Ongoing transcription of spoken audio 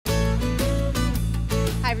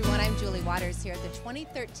Daughters here at the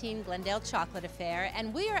 2013 Glendale Chocolate Affair,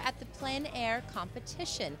 and we are at the Plein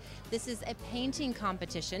competition. This is a painting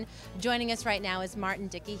competition. Joining us right now is Martin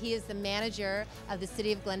Dickey. He is the manager of the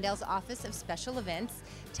City of Glendale's Office of Special Events.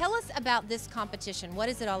 Tell us about this competition. What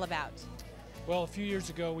is it all about? Well, a few years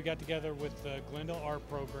ago we got together with the Glendale Art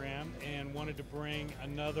Program and wanted to bring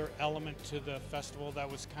another element to the festival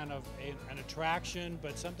that was kind of an attraction,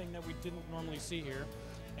 but something that we didn't normally see here.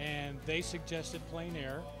 And they suggested Plein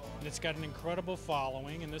Air, and it's got an incredible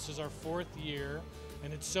following, and this is our 4th year,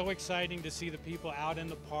 and it's so exciting to see the people out in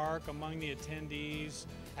the park among the attendees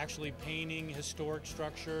actually painting historic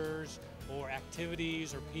structures or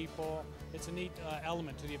activities or people. It's a neat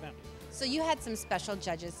element to the event. So you had some special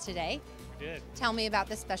judges today. We did. Tell me about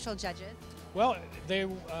the special judges. Well,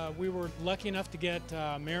 we were lucky enough to get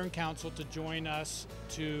Mayor and Council to join us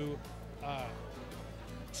to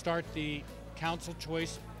start the Council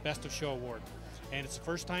Choice Best of Show Award. And it's the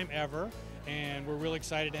first time ever, and we're really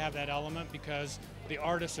excited to have that element because the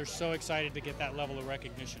artists are so excited to get that level of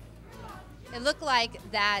recognition. It looked like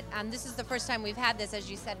that, this is the first time we've had this, as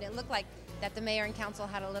you said, and it looked like that the Mayor and Council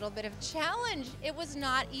had a little bit of challenge. It was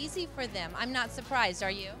not easy for them. I'm not surprised,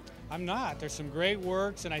 are you? I'm not. There's some great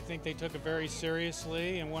works, and I think they took it very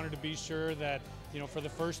seriously and wanted to be sure that, for the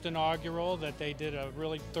first inaugural, that they did a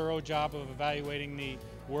really thorough job of evaluating the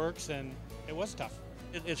works, and it was tough.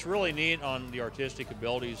 It's really neat on the artistic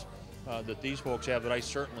abilities that these folks have that I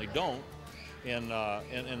certainly don't, and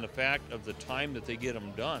the fact of the time that they get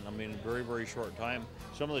them done. I mean, very, very short time.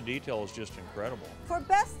 Some of the detail is just incredible. For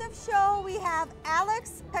Best of Show, we have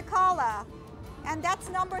Alex Pecala, and that's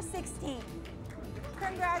number 16.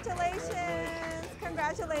 Congratulations.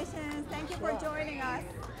 Congratulations. Thank you for joining us.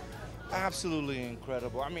 Absolutely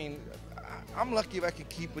incredible. I mean, I'm lucky if I can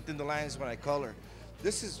keep within the lines when I color.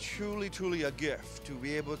 This is truly, truly a gift to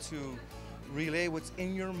be able to relay what's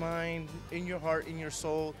in your mind, in your heart, in your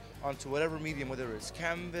soul, onto whatever medium, whether it's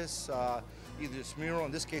canvas, either it's mural,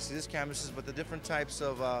 in this case it is canvases, but the different types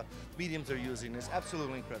of mediums they're using is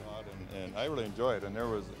absolutely incredible. And I really enjoyed it, and there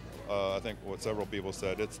was, I think what several people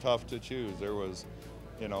said, it's tough to choose. There was,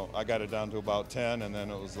 I got it down to about 10, and then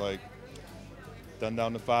it was like, then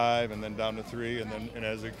down to 5, and then down to 3, and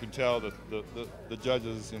as you could tell, the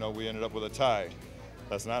judges, we ended up with a tie.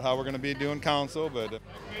 That's not how we're going to be doing council, but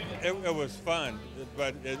it was fun,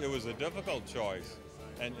 but it was a difficult choice.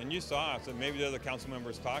 And you saw us, and maybe the other council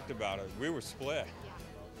members talked about it. We were split,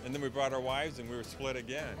 and then we brought our wives, and we were split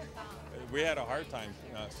again. We had a hard time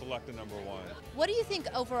selecting number 1. What do you think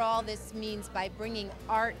overall this means by bringing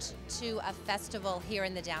art to a festival here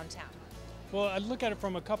in the downtown? Well, I look at it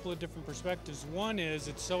from a couple of different perspectives. One is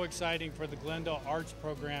it's so exciting for the Glendale Arts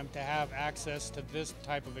Program to have access to this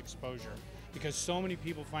type of exposure, because so many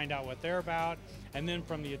people find out what they're about, and then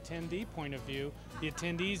from the attendee point of view, the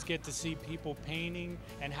attendees get to see people painting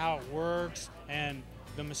and how it works and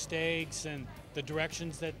the mistakes and the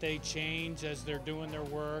directions that they change as they're doing their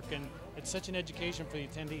work, and it's such an education for the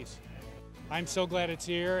attendees. I'm so glad it's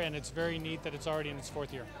here, and it's very neat that it's already in its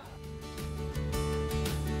 4th year.